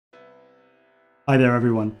Hi there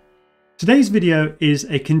everyone. Today's video is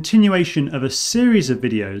a continuation of a series of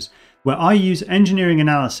videos where I use engineering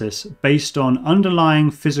analysis based on underlying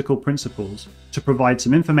physical principles to provide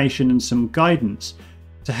some information and some guidance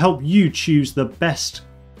to help you choose the best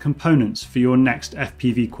components for your next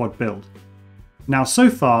FPV quad build. Now so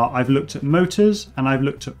far I've looked at motors and I've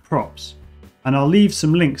looked at props, and I'll leave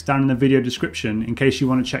some links down in the video description in case you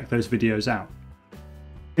want to check those videos out.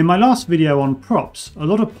 In my last video on props, a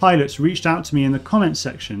lot of pilots reached out to me in the comments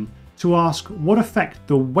section to ask what effect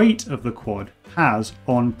the weight of the quad has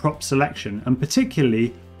on prop selection, and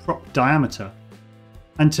particularly prop diameter.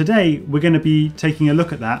 And today we're going to be taking a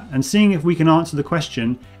look at that and seeing if we can answer the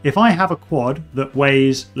question, if I have a quad that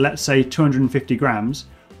weighs, let's say, 250 grams,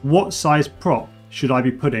 what size prop should I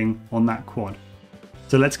be putting on that quad?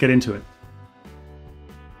 So let's get into it.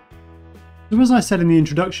 So as I said in the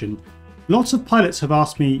introduction, lots of pilots have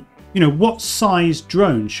asked me, what size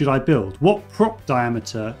drone should I build? What prop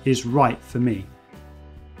diameter is right for me?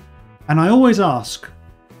 And I always ask,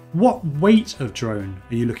 what weight of drone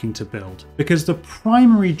are you looking to build? Because the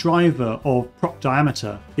primary driver of prop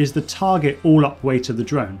diameter is the target all-up weight of the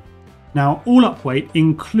drone. Now, all-up weight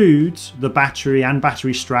includes the battery and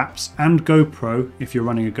battery straps and GoPro if you're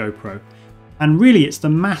running a GoPro. And really it's the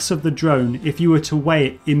mass of the drone if you were to weigh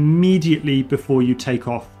it immediately before you take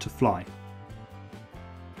off to fly.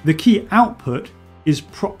 The key output is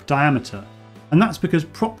prop diameter, and that's because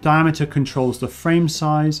prop diameter controls the frame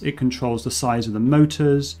size, it controls the size of the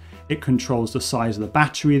motors, it controls the size of the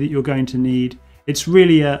battery that you're going to need. It's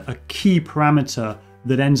really a key parameter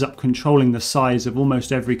that ends up controlling the size of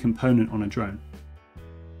almost every component on a drone.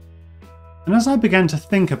 And as I began to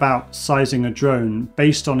think about sizing a drone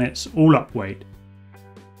based on its all-up weight,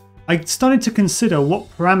 I started to consider what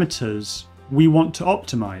parameters we want to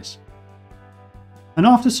optimize. And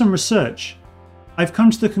after some research, I've come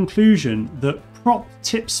to the conclusion that prop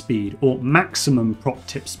tip speed, or maximum prop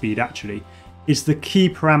tip speed actually, is the key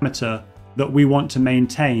parameter that we want to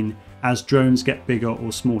maintain as drones get bigger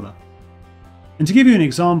or smaller. And to give you an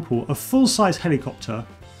example, a full-size helicopter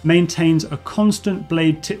maintains a constant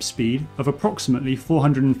blade tip speed of approximately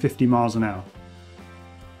 450 miles an hour.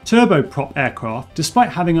 Turboprop aircraft, despite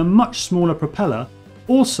having a much smaller propeller,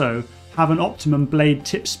 also have an optimum blade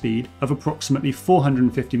tip speed of approximately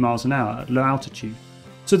 450 miles an hour at low altitude.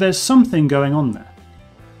 So there's something going on there.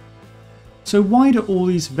 So why do all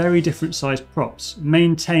these very different sized props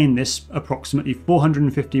maintain this approximately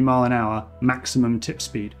 450 mile an hour maximum tip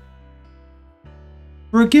speed?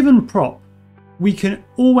 For a given prop, we can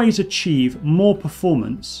always achieve more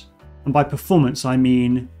performance, and by performance I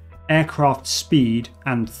mean aircraft speed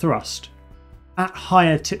and thrust, at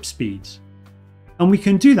higher tip speeds. And we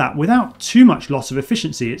can do that without too much loss of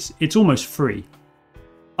efficiency. It's almost free,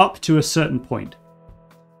 up to a certain point.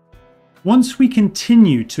 Once we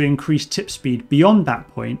continue to increase tip speed beyond that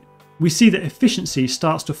point, we see that efficiency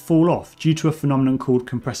starts to fall off due to a phenomenon called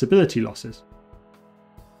compressibility losses.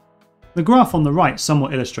 The graph on the right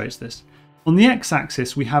somewhat illustrates this. On the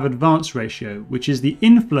x-axis we have advance ratio, which is the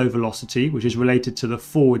inflow velocity, which is related to the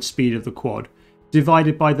forward speed of the quad,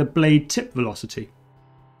 divided by the blade tip velocity.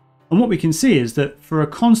 And what we can see is that for a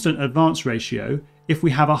constant advance ratio, if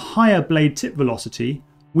we have a higher blade tip velocity,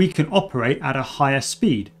 we can operate at a higher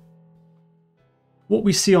speed. What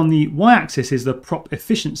we see on the y-axis is the prop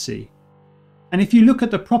efficiency. And if you look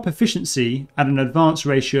at the prop efficiency at an advance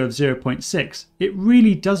ratio of 0.6, it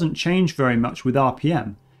really doesn't change very much with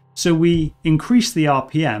RPM. So we increase the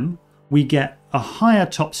RPM, we get a higher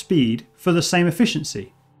top speed for the same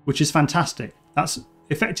efficiency, which is fantastic. That's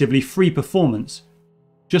effectively free performance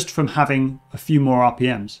just from having a few more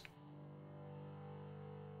RPMs.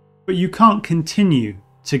 But you can't continue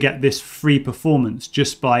to get this free performance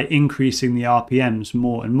just by increasing the RPMs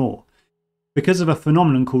more and more, because of a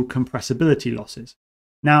phenomenon called compressibility losses.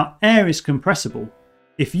 Now, air is compressible.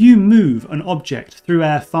 If you move an object through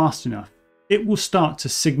air fast enough, it will start to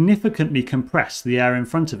significantly compress the air in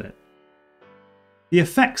front of it. The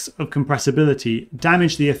effects of compressibility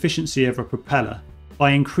damage the efficiency of a propeller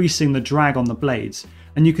by increasing the drag on the blades,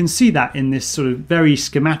 and you can see that in this sort of very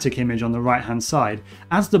schematic image on the right hand side.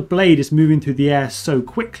 As the blade is moving through the air so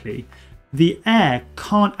quickly, the air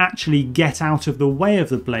can't actually get out of the way of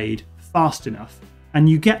the blade fast enough, and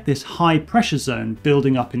you get this high pressure zone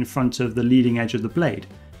building up in front of the leading edge of the blade.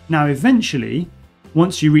 Now eventually,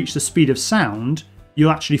 once you reach the speed of sound,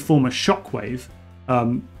 you'll actually form a shockwave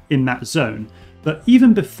in that zone. But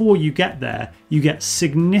even before you get there, you get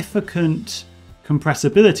significant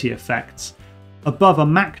compressibility effects above a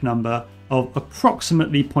Mach number of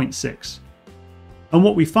approximately 0.6. And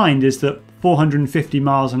what we find is that 450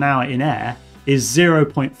 miles an hour in air is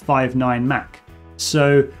 0.59 Mach.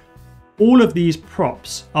 So all of these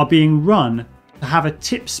props are being run to have a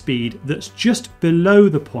tip speed that's just below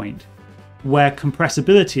the point where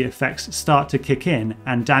compressibility effects start to kick in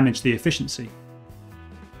and damage the efficiency.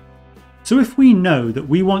 So if we know that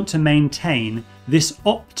we want to maintain this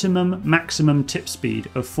optimum maximum tip speed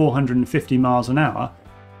of 450 miles an hour,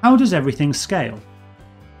 how does everything scale?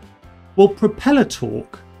 Well, propeller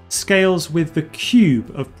torque scales with the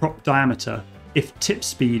cube of prop diameter if tip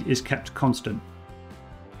speed is kept constant.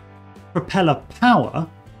 Propeller power,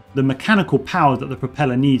 the mechanical power that the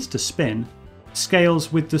propeller needs to spin,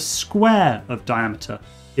 scales with the square of diameter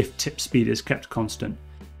if tip speed is kept constant.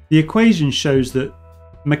 The equation shows that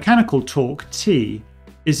mechanical torque T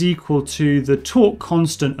is equal to the torque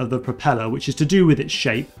constant of the propeller, which is to do with its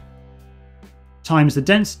shape, times the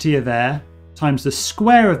density of air, times the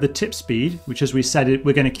square of the tip speed, which as we said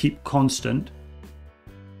we're going to keep constant,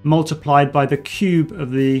 multiplied by the cube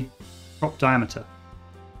of the prop diameter.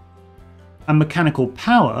 And mechanical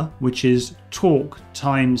power, which is torque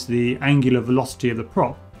times the angular velocity of the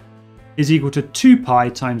prop, is equal to 2 pi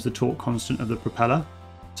times the torque constant of the propeller,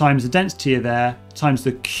 times the density of air, times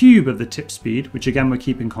the cube of the tip speed, which again we're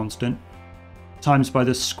keeping constant, times by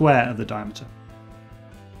the square of the diameter.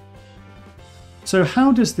 So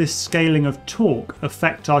how does this scaling of torque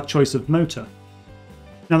affect our choice of motor?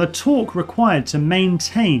 Now the torque required to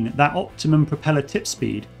maintain that optimum propeller tip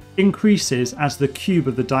speed increases as the cube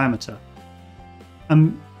of the diameter.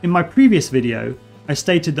 And in my previous video, I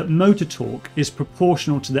stated that motor torque is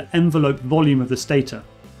proportional to the envelope volume of the stator.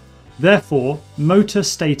 Therefore, motor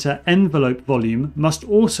stator envelope volume must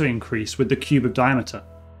also increase with the cube of diameter.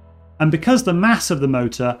 And because the mass of the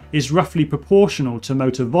motor is roughly proportional to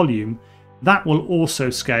motor volume, that will also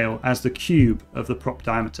scale as the cube of the prop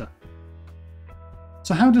diameter.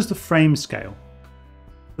 So how does the frame scale?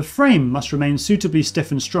 The frame must remain suitably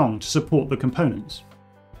stiff and strong to support the components.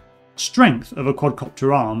 Strength of a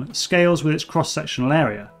quadcopter arm scales with its cross-sectional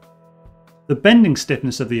area. The bending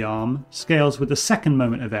stiffness of the arm scales with the second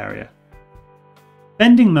moment of area.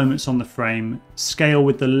 Bending moments on the frame scale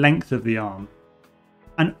with the length of the arm.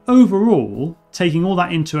 And overall, taking all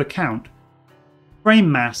that into account,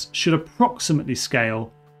 frame mass should approximately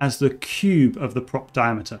scale as the cube of the prop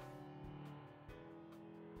diameter.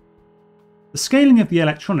 The scaling of the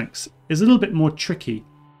electronics is a little bit more tricky.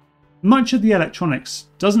 Much of the electronics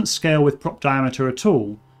doesn't scale with prop diameter at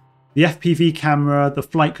all. The FPV camera, the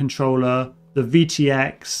flight controller, the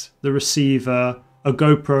VTX, the receiver, a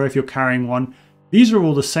GoPro if you're carrying one, these are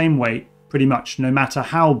all the same weight pretty much no matter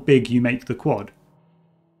how big you make the quad.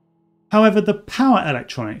 However, the power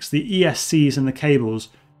electronics, the ESCs and the cables,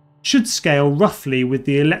 should scale roughly with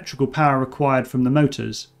the electrical power required from the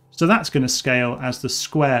motors, so that's going to scale as the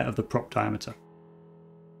square of the prop diameter.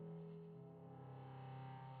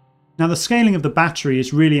 Now the scaling of the battery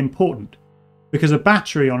is really important because a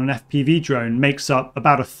battery on an FPV drone makes up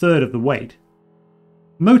about a third of the weight.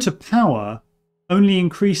 Motor power only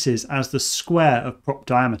increases as the square of prop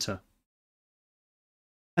diameter.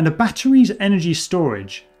 And a battery's energy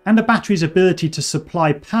storage and a battery's ability to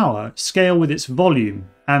supply power scale with its volume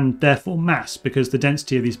and therefore mass because the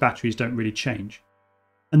density of these batteries don't really change.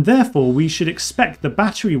 And therefore we should expect the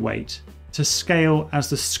battery weight to scale as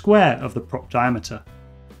the square of the prop diameter,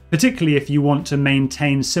 particularly if you want to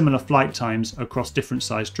maintain similar flight times across different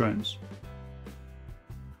sized drones.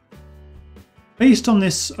 Based on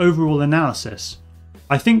this overall analysis,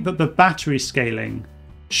 I think that the battery scaling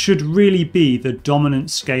should really be the dominant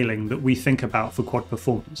scaling that we think about for quad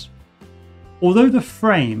performance. Although the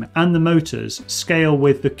frame and the motors scale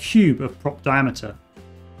with the cube of prop diameter,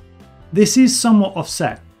 this is somewhat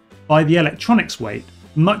offset by the electronics weight,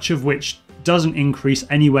 much of which doesn't increase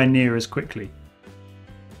anywhere near as quickly.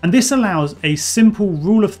 And this allows a simple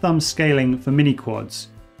rule of thumb scaling for mini quads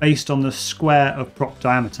based on the square of prop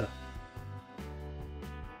diameter.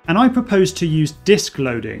 And I propose to use disk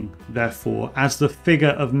loading, therefore, as the figure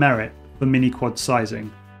of merit for mini quad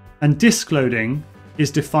sizing. And disk loading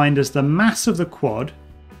is defined as the mass of the quad,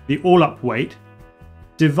 the all-up weight,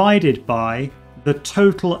 divided by the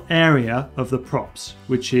total area of the props,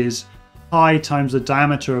 which is pi times the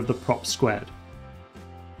diameter of the prop squared.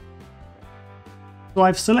 So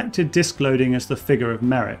I've selected disk loading as the figure of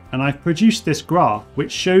merit, and I've produced this graph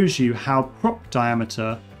which shows you how prop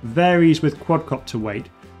diameter varies with quadcopter weight,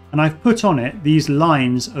 and I've put on it these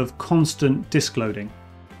lines of constant disk loading.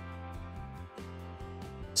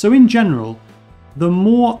 So in general, the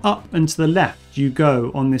more up and to the left you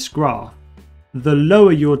go on this graph, the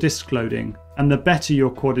lower your disk loading and the better your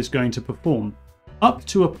quad is going to perform, up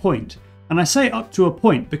to a point. And I say up to a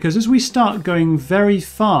point because as we start going very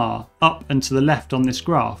far up and to the left on this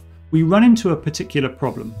graph, we run into a particular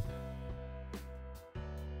problem.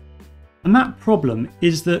 And that problem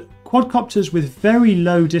is that quadcopters with very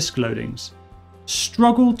low disc loadings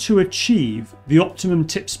struggle to achieve the optimum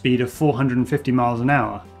tip speed of 450 miles an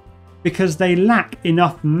hour because they lack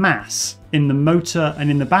enough mass in the motor and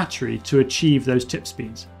in the battery to achieve those tip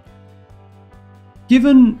speeds.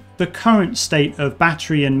 Given the current state of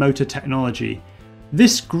battery and motor technology,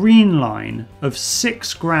 this green line of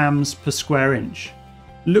 6 grams per square inch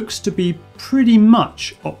looks to be pretty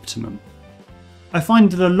much optimum. I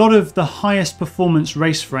find that a lot of the highest performance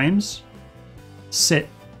race frames sit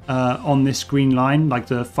on this green line, like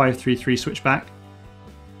the 533 switchback.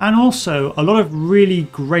 And also a lot of really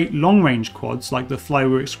great long range quads like the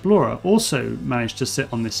Flywheel Explorer also manage to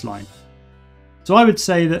sit on this line. So I would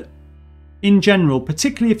say that in general,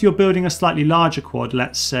 particularly if you're building a slightly larger quad,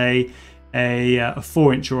 let's say a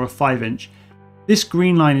 4-inch or a 5-inch, this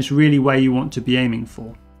green line is really where you want to be aiming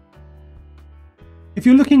for. If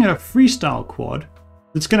you're looking at a freestyle quad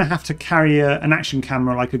that's going to have to carry an action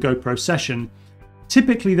camera like a GoPro Session,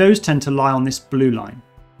 typically those tend to lie on this blue line.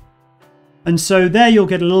 And so there you'll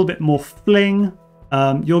get a little bit more fling.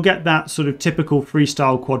 You'll get that sort of typical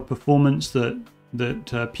freestyle quad performance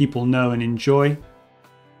that people know and enjoy.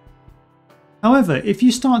 However, if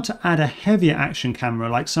you start to add a heavier action camera,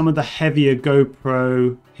 like some of the heavier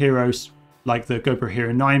GoPro Heroes, like the GoPro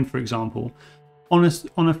Hero 9, for example, on a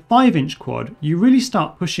 5-inch quad, you really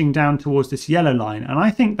start pushing down towards this yellow line, and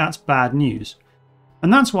I think that's bad news.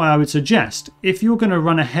 And that's why I would suggest, if you're going to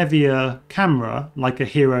run a heavier camera, like a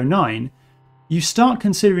Hero 9, you start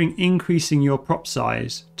considering increasing your prop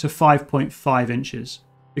size to 5.5 inches,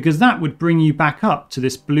 because that would bring you back up to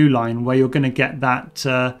this blue line where you're going to get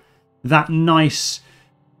that nice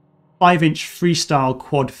 5-inch freestyle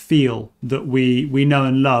quad feel that we know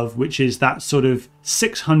and love, which is that sort of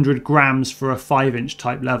 600 grams for a 5-inch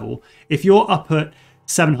type level. If you're up at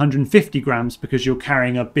 750 grams because you're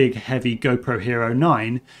carrying a big heavy GoPro Hero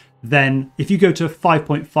 9, then if you go to a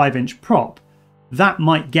 5.5-inch prop, that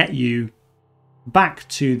might get you back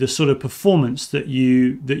to the sort of performance that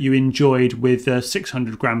you enjoyed with a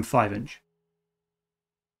 600 gram 5-inch.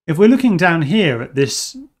 If we're looking down here at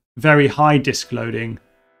this very high disc loading,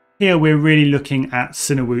 here we're really looking at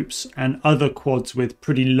Cinewhoops and other quads with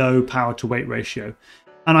pretty low power to weight ratio.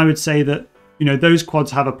 And I would say that, those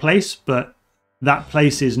quads have a place, but that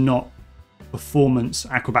place is not performance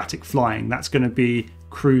acrobatic flying. That's going to be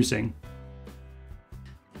cruising.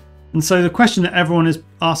 And so the question that everyone is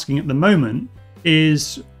asking at the moment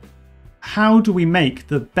is, how do we make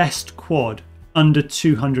the best quad under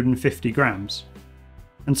 250 grams?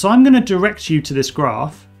 And so I'm going to direct you to this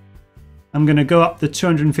graph. I'm going to go up the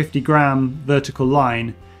 250 gram vertical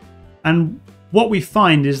line, and what we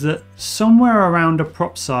find is that somewhere around a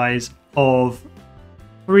prop size of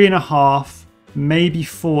 3.5, maybe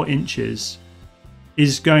 4 inches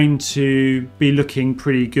is going to be looking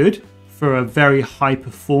pretty good for a very high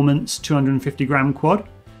performance 250 gram quad.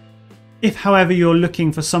 If, however, you're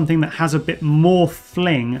looking for something that has a bit more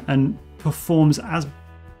fling and performs as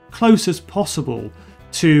close as possible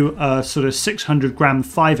to a sort of 600 gram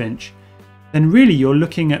 5-inch, then really you're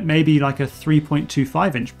looking at maybe like a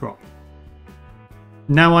 3.25-inch prop.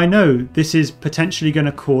 Now I know this is potentially going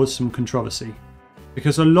to cause some controversy,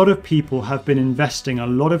 because a lot of people have been investing a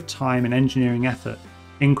lot of time and engineering effort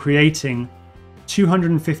in creating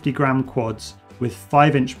 250 gram quads with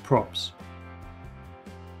 5-inch props.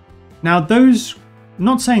 Now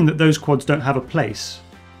not saying that those quads don't have a place.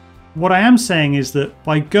 What I am saying is that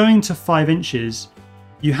by going to 5 inches,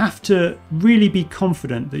 you have to really be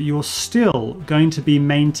confident that you're still going to be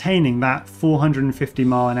maintaining that 450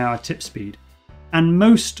 mile an hour tip speed. And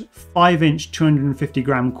most 5-inch 250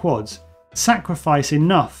 gram quads sacrifice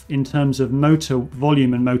enough in terms of motor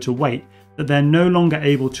volume and motor weight that they're no longer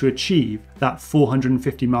able to achieve that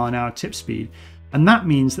 450 mile an hour tip speed. And that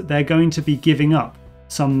means that they're going to be giving up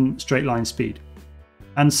some straight line speed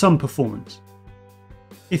and some performance.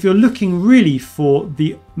 If you're looking really for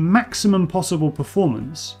the maximum possible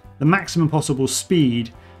performance, the maximum possible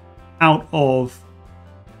speed out of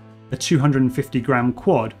a 250 gram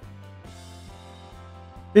quad,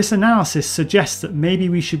 this analysis suggests that maybe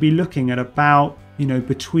we should be looking at about,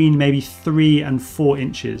 between maybe 3 and 4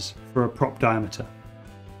 inches for a prop diameter.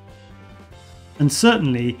 And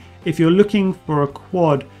certainly, if you're looking for a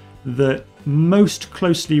quad that most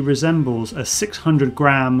closely resembles a 600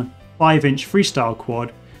 gram 5-inch freestyle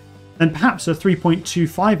quad, then perhaps a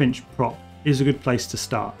 3.25-inch prop is a good place to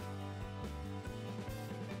start.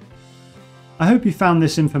 I hope you found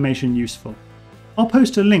this information useful. I'll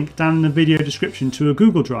post a link down in the video description to a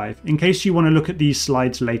Google Drive in case you want to look at these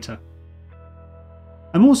slides later.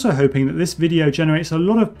 I'm also hoping that this video generates a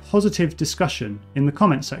lot of positive discussion in the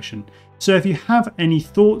comments section. So if you have any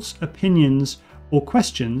thoughts, opinions, or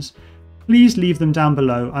questions, please leave them down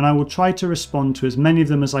below and I will try to respond to as many of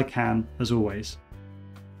them as I can, as always.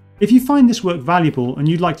 If you find this work valuable and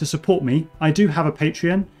you'd like to support me, I do have a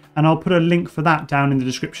Patreon and I'll put a link for that down in the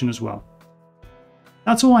description as well.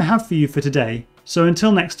 That's all I have for you for today, so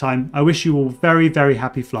until next time, I wish you all very, very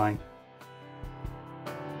happy flying.